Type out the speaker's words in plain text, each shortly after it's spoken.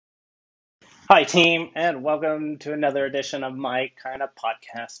Hi, team, and welcome to another edition of my kind of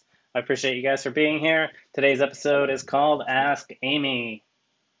podcast. I appreciate you guys for being here. Today's episode is called Ask Amy.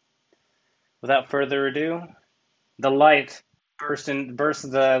 Without further ado, the light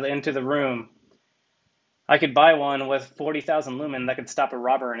into the room. I could buy one with 40,000 lumen that could stop a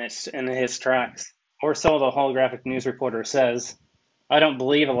robber in his tracks. Or so the holographic news reporter says. I don't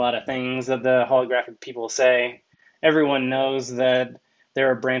believe a lot of things that the holographic people say. Everyone knows that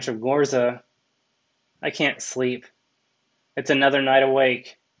they're a branch of Gorza. I can't sleep. It's another night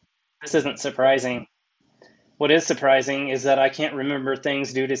awake. This isn't surprising. What is surprising is that I can't remember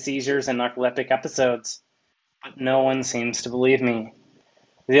things due to seizures and narcoleptic episodes. But no one seems to believe me.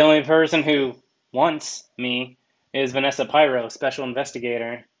 The only person who wants me is Vanessa Pyro, special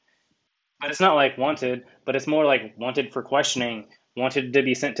investigator. But it's not like wanted, but it's more like wanted for questioning, wanted to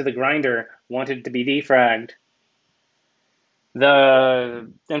be sent to the grinder, wanted to be defragged. The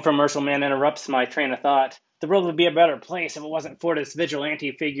infomercial man interrupts my train of thought. The world would be a better place if it wasn't for this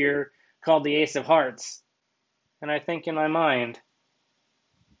vigilante figure called the Ace of Hearts. And I think in my mind,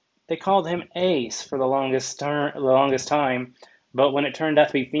 they called him Ace for the longest time, but when it turned out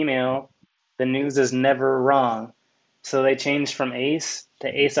to be female, the news is never wrong. So they changed from Ace to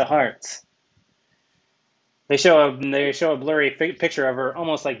Ace of Hearts. They show a blurry picture of her,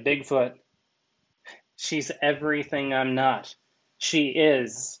 almost like Bigfoot. She's everything I'm not. She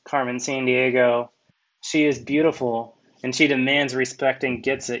is Carmen Sandiego. She is beautiful, and she demands respect and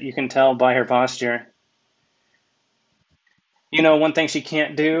gets it. You can tell by her posture. You know, one thing she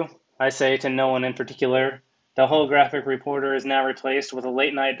can't do, I say to no one in particular, the holographic reporter is now replaced with a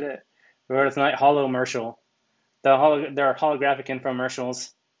late night holomercial. There are holographic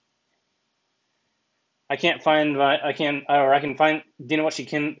infomercials. I can't find I can or I can find. Do you know what she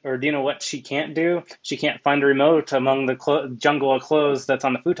can or do you know what she can't do? She can't find a remote among the jungle of clothes that's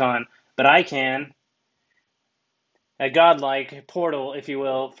on the futon, but I can. A godlike portal, if you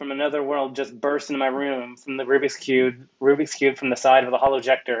will, from another world just burst into my room from the Rubik's Cube from the side of the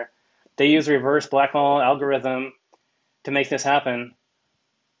holojector. They use reverse black hole algorithm to make this happen.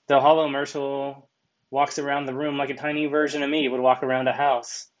 The holomercial walks around the room like a tiny version of me would walk around a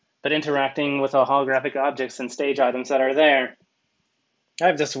house, but interacting with the holographic objects and stage items that are there. I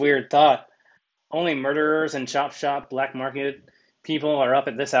have this weird thought. Only murderers and chop shop black market people are up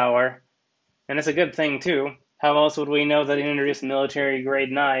at this hour. And it's a good thing, too. How else would we know that they introduced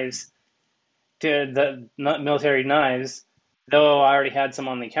military-grade knives not military knives, though I already had some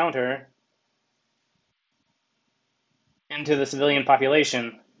on the counter, into the civilian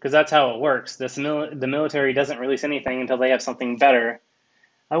population? Because that's how it works. The military doesn't release anything until they have something better.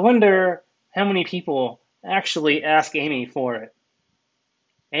 I wonder how many people actually ask Amy for it.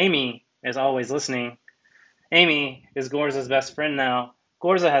 Amy is always listening. Amy is Gorza's best friend now.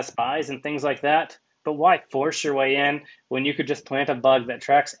 Gorza has spies and things like that, but why force your way in when you could just plant a bug that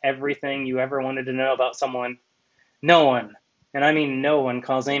tracks everything you ever wanted to know about someone? No one, and I mean no one,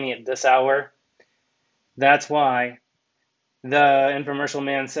 calls Amy at this hour. That's why the infomercial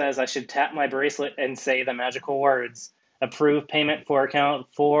man says I should tap my bracelet and say the magical words. Approve payment for account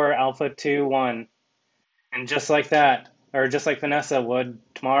 4 Alpha 2 1. And just like that, or just like Vanessa would,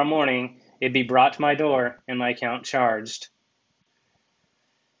 tomorrow morning, it'd be brought to my door and my account charged.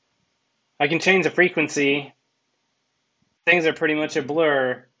 I can change the frequency. Things are pretty much a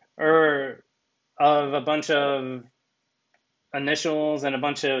blur, or of a bunch of initials and a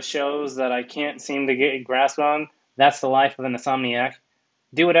bunch of shows that I can't seem to get a grasp on. That's the life of an insomniac.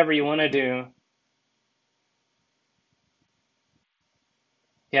 Do whatever you want to do.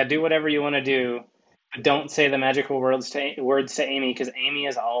 Yeah, do whatever you want to do, but don't say the magical words to Amy, because Amy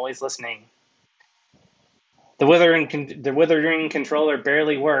is always listening. The withering controller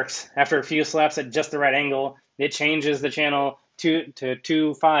barely works. After a few slaps at just the right angle, it changes the channel to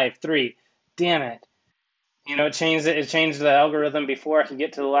 253. Damn it. You know, it changed the algorithm before I could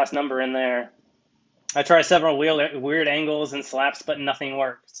get to the last number in there. I tried several weird angles and slaps, but nothing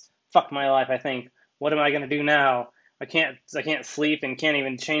works. Fuck my life, I think. What am I gonna do now? I can't sleep and can't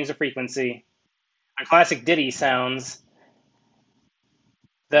even change the frequency. A classic Diddy sounds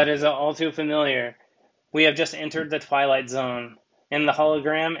that is all too familiar. We have just entered the Twilight Zone, in the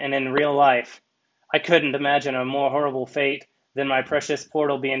hologram and in real life. I couldn't imagine a more horrible fate than my precious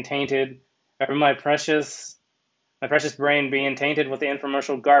portal being tainted, or my precious brain being tainted with the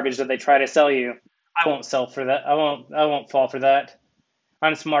infomercial garbage that they try to sell you. I won't sell for that. I won't fall for that.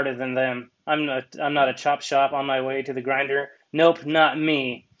 I'm smarter than them. I'm not a chop shop on my way to the grinder. Nope, not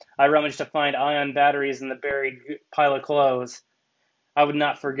me. I rummaged to find ion batteries in the buried pile of clothes. I would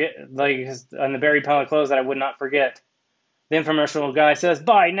not forget, like, on the buried pile of clothes that I would not forget. The infomercial guy says,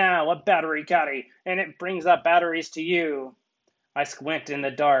 "Buy now a battery caddy, and it brings up batteries to you." I squint in the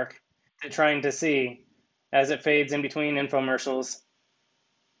dark, trying to see, as it fades in between infomercials.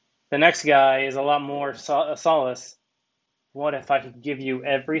 The next guy is a lot more solace. "What if I could give you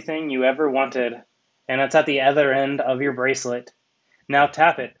everything you ever wanted? And it's at the other end of your bracelet. Now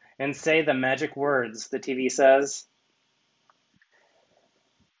tap it and say the magic words," the TV says.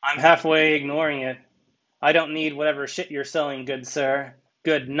 I'm halfway ignoring it. "I don't need whatever shit you're selling, good sir.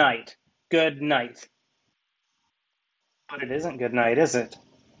 Good night. Good night." But it isn't good night, is it?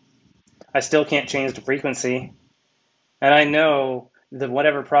 I still can't change the frequency. And I know that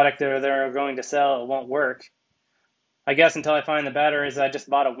whatever product they're going to sell, it won't work. I guess until I find the batteries, I just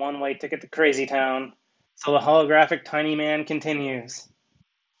bought a one-way ticket to Crazy Town. So the holographic tiny man continues.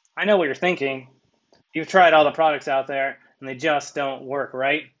 "I know what you're thinking. You've tried all the products out there, and they just don't work,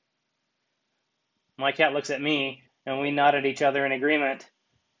 right?" My cat looks at me, and we nod at each other in agreement.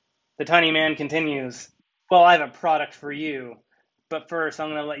 The tiny man continues. "Well, I have a product for you, but first I'm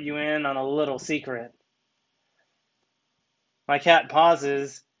going to let you in on a little secret." My cat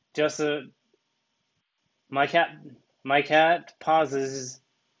pauses. Just a my cat pauses,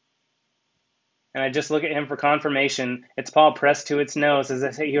 and I just look at him for confirmation. Its paw pressed to its nose as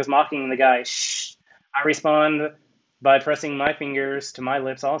if he was mocking the guy. "Shh." I respond by pressing my fingers to my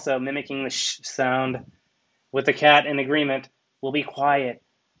lips, also mimicking the shh sound. With the cat in agreement, "We'll be quiet.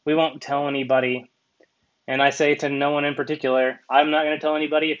 We won't tell anybody." And I say to no one in particular, "I'm not going to tell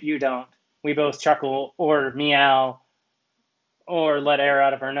anybody if you don't." We both chuckle, or meow, or let air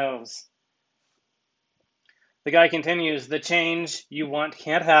out of our nose. The guy continues. "The change you want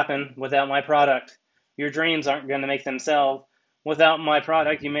can't happen without my product. Your dreams aren't going to make themselves. Without my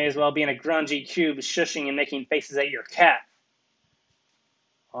product, you may as well be in a grungy cube shushing and making faces at your cat."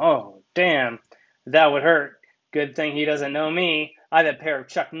 Oh, damn. That would hurt. Good thing he doesn't know me. I have a pair of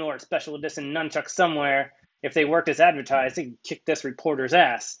Chuck Norris special edition nunchucks somewhere. If they worked as advertised, they could kick this reporter's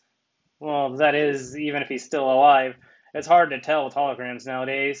ass. Well, that is, even if he's still alive. It's hard to tell with holograms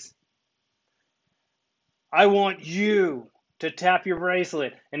nowadays. "I want you to tap your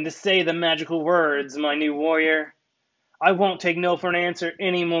bracelet and to say the magical words, my new warrior. I won't take no for an answer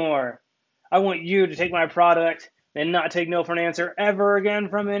anymore. I want you to take my product and not take no for an answer ever again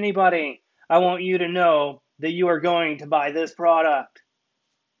from anybody. I want you to know that you are going to buy this product."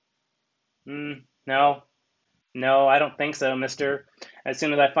 No, I don't think so, mister. As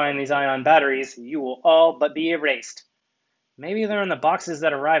soon as I find these ion batteries, you will all but be erased. Maybe they're in the boxes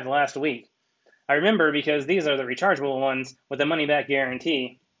that arrived last week. I remember because these are the rechargeable ones with a money-back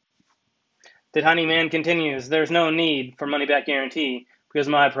guarantee. The tiny man continues. "There's no need for money-back guarantee because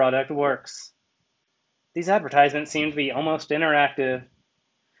my product works." These advertisements seem to be almost interactive.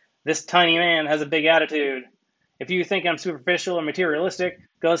 This tiny man has a big attitude. If you think I'm superficial or materialistic,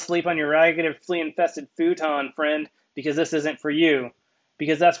 go sleep on your ragged, flea-infested futon, friend, because this isn't for you.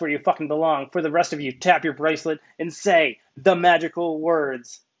 Because that's where you fucking belong. For the rest of you, tap your bracelet and say the magical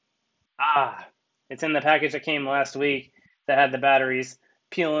words. Ah, it's in the package that came last week that had the batteries.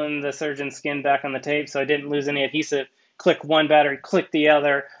 Peeling the surgeon's skin back on the tape so I didn't lose any adhesive. Click one battery, click the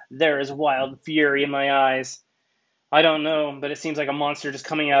other. There is wild fury in my eyes. I don't know, but it seems like a monster just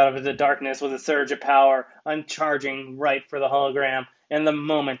coming out of the darkness with a surge of power. I'm charging right for the hologram, and the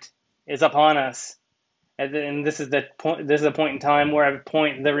moment is upon us. And this is the point. This is a point in time where I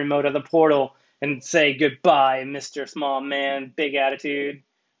point the remote of the portal and say goodbye, Mr. Small Man, big attitude.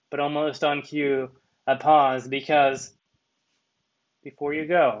 But almost on cue, I pause because before you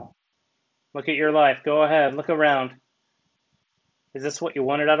go, look at your life. Go ahead, look around. Is this what you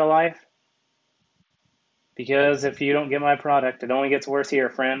wanted out of life? Because if you don't get my product, it only gets worse here,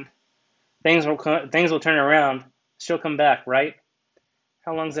 friend. Things will turn around. She'll come back, right?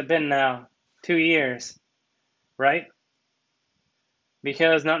 How long's it been now? 2 years, right?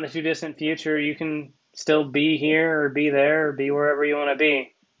 Because not in the too distant future, you can still be here or be there or be wherever you want to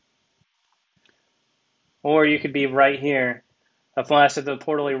be. Or you could be right here. A flash of the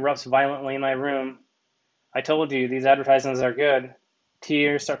portal erupts violently in my room. I told you, these advertisements are good.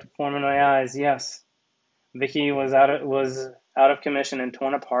 Tears start to form in my eyes, yes. Vicky was out of commission and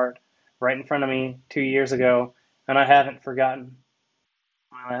torn apart right in front of me 2 years ago, and I haven't forgotten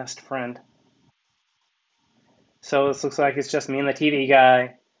my last friend. So this looks like it's just me and the TV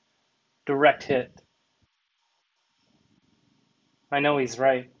guy. Direct hit. I know he's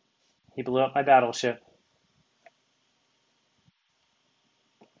right. He blew up my battleship.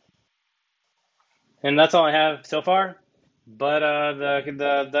 And that's all I have so far. But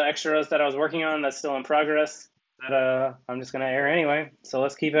the extras that I was working on, that's still in progress. That I'm just gonna air anyway. So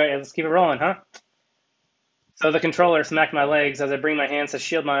let's keep it rolling, huh? So the controller smacked my legs as I bring my hands to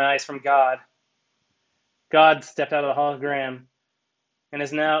shield my eyes from God. God stepped out of the hologram and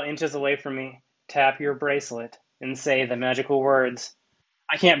is now inches away from me. Tap your bracelet and say the magical words.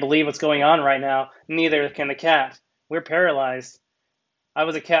 I can't believe what's going on right now. Neither can the cat. We're paralyzed. I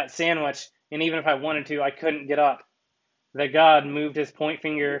was a cat sandwich, and even if I wanted to, I couldn't get up. The god moved his point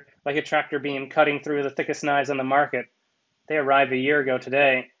finger like a tractor beam cutting through the thickest knives on the market. They arrived a year ago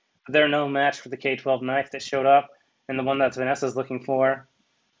today, but they're no match for the K-12 knife that showed up and the one that Vanessa's looking for.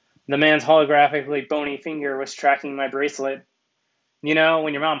 The man's holographically bony finger was tracking my bracelet. You know,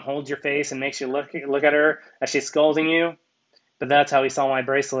 when your mom holds your face and makes you look at her as she's scolding you? But that's how he saw my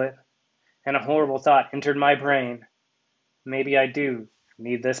bracelet. And a horrible thought entered my brain. Maybe I do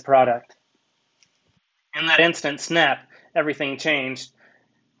need this product. In that instant snap, everything changed.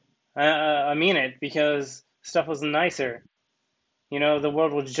 I mean it, because stuff was nicer. You know, the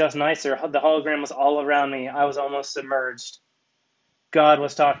world was just nicer. The hologram was all around me. I was almost submerged. God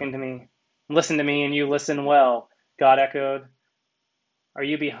was talking to me. Listen to me and you listen well, God echoed. Are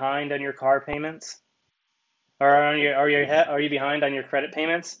you behind on your car payments? Or are you behind on your credit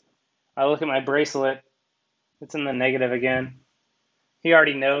payments? I look at my bracelet. It's in the negative again. He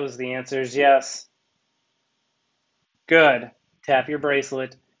already knows the answer is yes. Good. Tap your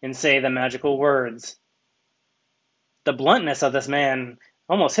bracelet and say the magical words. The bluntness of this man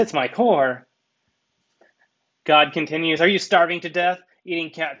almost hits my core. God continues, are you starving to death,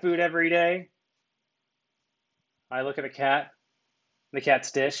 eating cat food every day? I look at the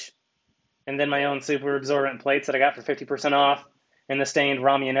cat's dish, and then my own super absorbent plates that I got for 50% off, and the stained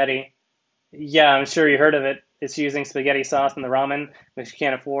ramionetti. Yeah, I'm sure you heard of it. It's using spaghetti sauce in the ramen, because you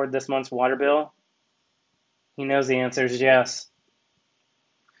can't afford this month's water bill. He knows the answer is yes.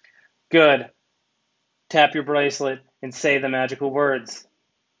 Good. Tap your bracelet and say the magical words.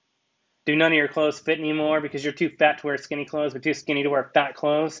 Do none of your clothes fit anymore because you're too fat to wear skinny clothes, but too skinny to wear fat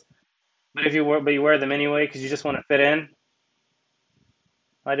clothes? But you wear them anyway because you just want to fit in?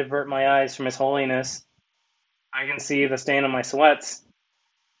 I divert my eyes from His Holiness. I can see the stain on my sweats.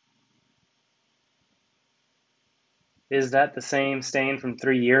 Is that the same stain from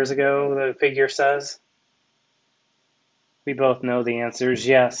 3 years ago, the figure says? We both know the answer is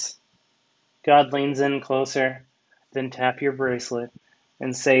yes. God leans in closer, then tap your bracelet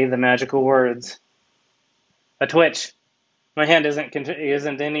and say the magical words. A twitch. My hand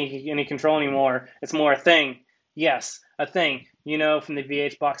isn't any control anymore. It's more a thing. Yes, a thing. You know, from the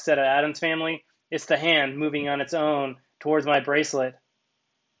VH box set of Addams Family, it's the hand moving on its own towards my bracelet.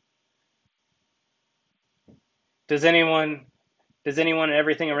 Does anyone and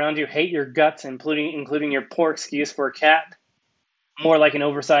everything around you hate your guts, including your poor excuse for a cat? More like an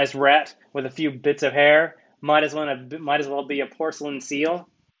oversized rat with a few bits of hair. Might as well be a porcelain seal.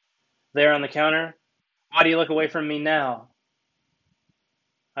 There on the counter. Why do you look away from me now?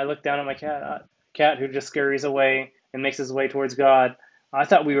 I look down at my cat who just scurries away and makes his way towards God. I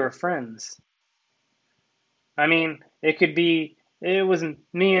thought we were friends. I mean, it was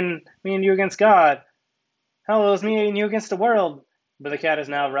me and you against God. Hell, it was me and you against the world. But the cat is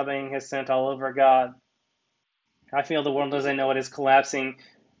now rubbing his scent all over God. I feel the world as I know it is collapsing,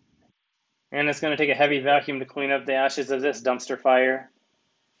 and it's going to take a heavy vacuum to clean up the ashes of this dumpster fire.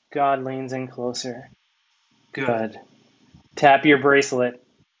 God leans in closer. Good. Tap your bracelet.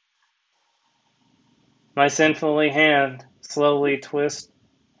 My sinfully hand slowly twists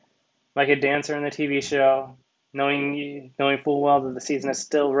like a dancer in the TV show, knowing full well that the season is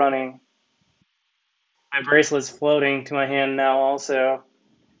still running. My bracelet's floating to my hand now also,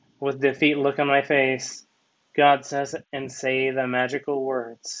 with defeat look on my face. God says and say the magical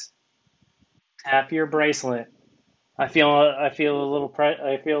words. Tap your bracelet. I feel a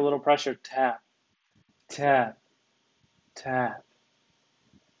little pressure. Tap, tap, tap.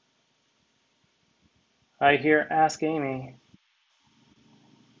 I hear Ask Amy.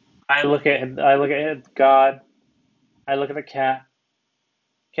 I look at God. I look at the cat.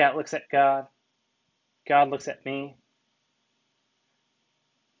 Cat looks at God. God looks at me.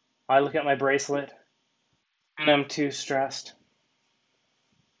 I look at my bracelet, and I'm too stressed.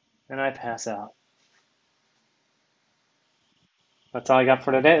 And I pass out. That's all I got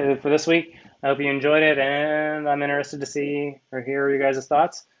for this week. I hope you enjoyed it, and I'm interested to see or hear your guys'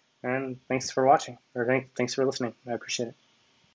 thoughts. And thanks for watching, or thanks for listening. I appreciate it.